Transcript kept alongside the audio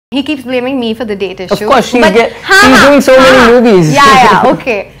He keeps blaming me for the date issue. Of course, she's doing so many movies. Yeah,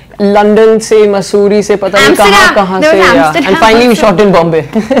 okay. London se, Missouri se, pata nahi kahan se, yeah. And finally we shot in Bombay.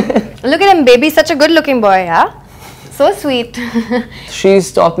 Look at him, baby, such a good-looking boy, yeah? So sweet.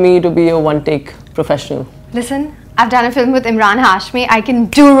 She's taught me to be a one-take professional. Listen, I've done a film with Emraan Hashmi. I can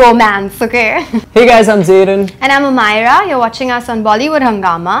do romance, okay? Hey guys, I'm Zaeden. And I'm Amyra. You're watching us on Bollywood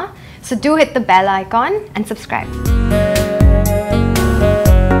Hungama. So do hit the bell icon and subscribe.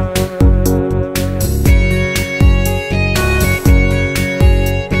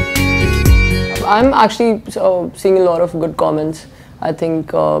 I'm actually seeing a lot of good comments. I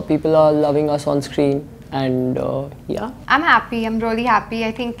think people are loving us on screen, and yeah. I'm happy. I'm really happy.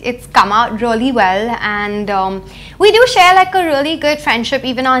 I think it's come out really well, and we do share like a really good friendship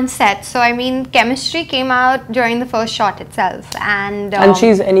even on set. So I mean, chemistry came out during the first shot itself, and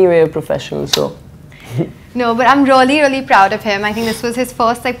she's anyway a professional, so. No, but I'm really proud of him. I think this was his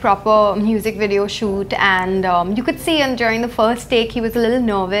first like proper music video shoot, and you could see during the first take he was a little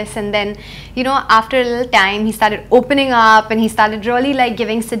nervous, and then you know after a little time he started opening up and he started really like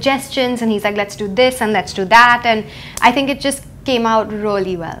giving suggestions, and he's like, let's do this and let's do that, and I think it just came out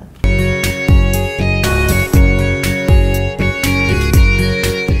really well.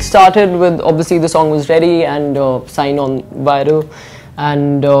 It started with obviously the song was ready and signed on viral.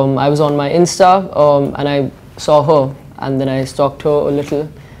 And I was on my Insta and I saw her, and then I stalked her a little,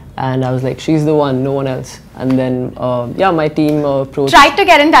 and I was like, she's the one, no one else. And then yeah, my team approached. Tried to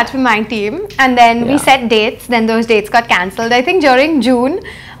get in touch with my team, and then we set dates, then those dates got cancelled. I think during June,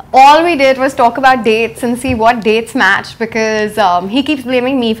 all we did was talk about dates and see what dates matched, because he keeps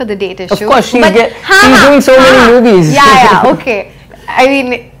blaming me for the date issue. Of course, she's doing so many movies. Yeah, okay. I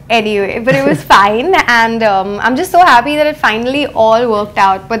mean, anyway, but it was fine, and I'm just so happy that it finally all worked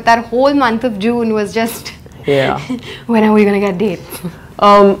out. But that whole month of June was just, yeah. When are we gonna get dates?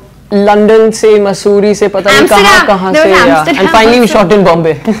 London se, Missouri se, pata nahi kahan se, yeah. And finally we shot in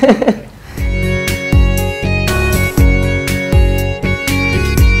Bombay.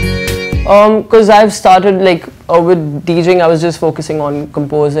 Because I've started like with DJing, I was just focusing on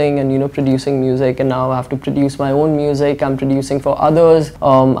composing and, you know, producing music, and now I have to produce my own music. I'm producing for others.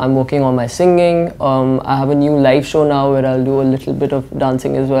 I'm working on my singing. I have a new live show now where I'll do a little bit of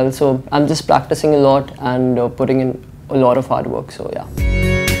dancing as well. So I'm just practicing a lot and putting in a lot of hard work. So yeah.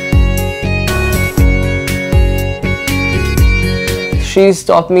 She's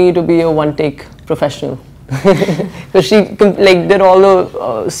taught me to be a one-take professional. Because she like did all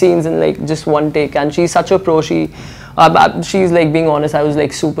the scenes in like just one take, and she's such a pro. She's like, being honest, I was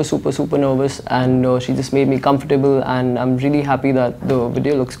like super nervous, and she just made me comfortable, and I'm really happy that the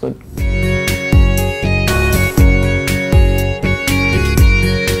video looks good.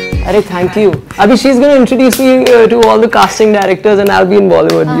 Arey, thank you. Abhi, she's going to introduce me to all the casting directors, and I'll be in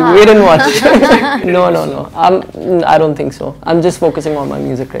Bollywood. You wait and watch. No. I don't think so. I'm just focusing on my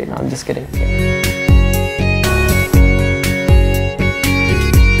music right now. I'm just kidding.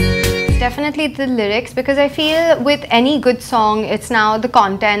 Definitely the lyrics, because I feel with any good song, it's now the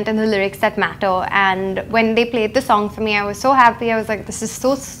content and the lyrics that matter. And when they played the song for me, I was so happy. I was like, this is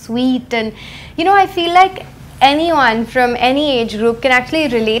so sweet. And you know, I feel like anyone from any age group can actually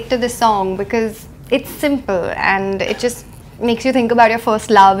relate to the song, because it's simple and it just makes you think about your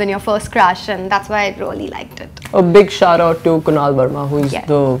first love and your first crush, and that's why I really liked it. A big shout out to Kunal Verma, who is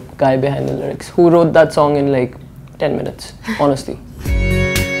the guy behind the lyrics, who wrote that song in like 10 minutes, honestly.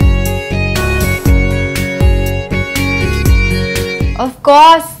 Of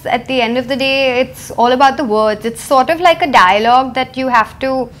course, at the end of the day, it's all about the words. It's sort of like a dialogue that you have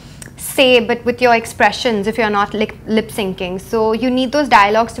to say, but with your expressions if you're not lip syncing. So you need those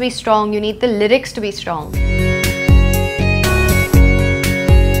dialogues to be strong, you need the lyrics to be strong.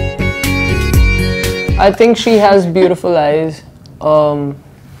 I think she has beautiful eyes.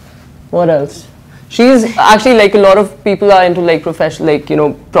 What else? She's actually, like, a lot of people are into like professional, like, you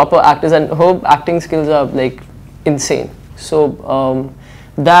know, proper actors, and her acting skills are like insane. So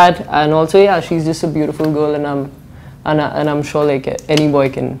that, and also yeah, she's just a beautiful girl, and I'm sure like any boy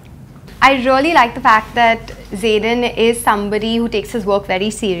can. I really like the fact that Zaeden is somebody who takes his work very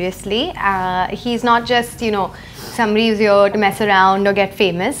seriously. He's not just, you know, somebody who's here to mess around or get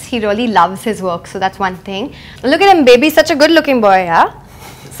famous. He really loves his work, so that's one thing. Look at him, baby, such a good-looking boy, yeah?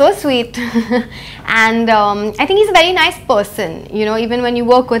 So sweet. And I think he's a very nice person, you know, even when you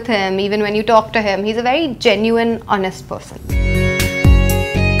work with him, even when you talk to him, he's a very genuine, honest person.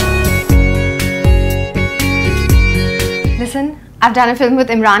 Listen, I've done a film with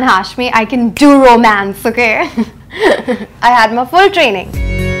Emraan Hashmi. I can do romance, okay? I had my full training.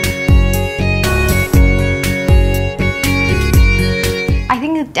 I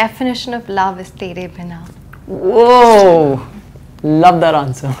think definition of love is Tere Bina? Whoa! Love that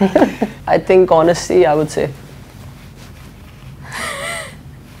answer. I think honesty, I would say.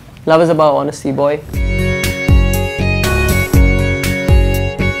 Love is about honesty, boy.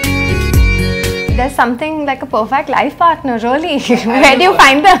 There's something like a perfect life partner, really. Where do you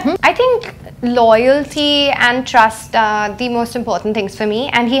find them? I think loyalty and trust are the most important things for me,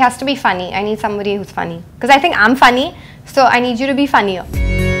 and he has to be funny. I need somebody who's funny. Because I think I'm funny, so I need you to be funnier.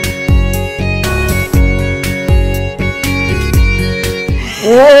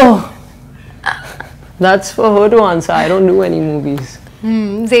 Whoa! That's for her to answer. I don't do any movies.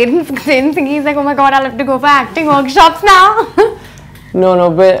 Zaeden thinking he's like, oh my god, I'll have to go for acting workshops now. No,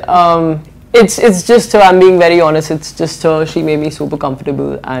 but it's just her. I'm being very honest. It's just her. She made me super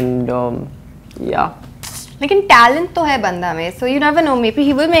comfortable, and yeah. Lekin talent to hai banda mein, so you never know. Maybe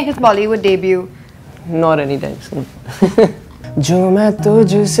he will make his Bollywood debut. Not anytime soon. जो मैं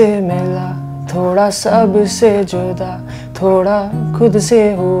तुझसे मिला, थोड़ा सबसे जुदा, थोड़ा खुद से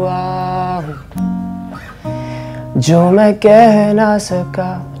हुआ हूँ. जो मैं कह ना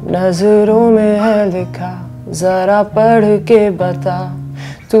सका, नजरों में है लिखा, जरा पढ़ के बता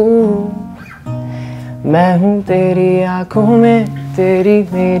तू. मैं हूँ तेरी आँखों में, तेरी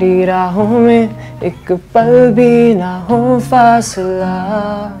मेरी राहों में, एक पल भी ना हो फासला.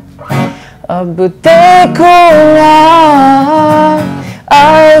 अब देखो ना,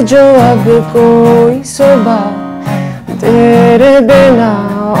 आए जो अब कोई सुबह तेरे बिना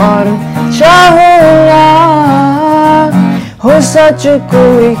और चाहूँगा हो सच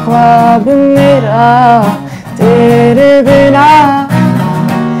कोई ख्वाब मेरा तेरे बिना.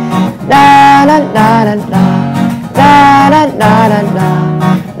 La la la la la, la la la la la,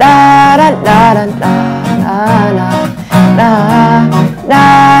 la la la la la, la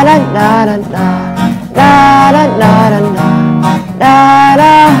la la la la la la la la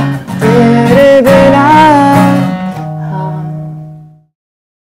la tere bina.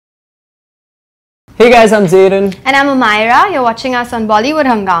 Hey guys, I'm Zaeden. And I'm Amyra. You're watching us on Bollywood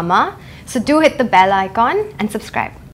Hungama. So do hit the bell icon and subscribe.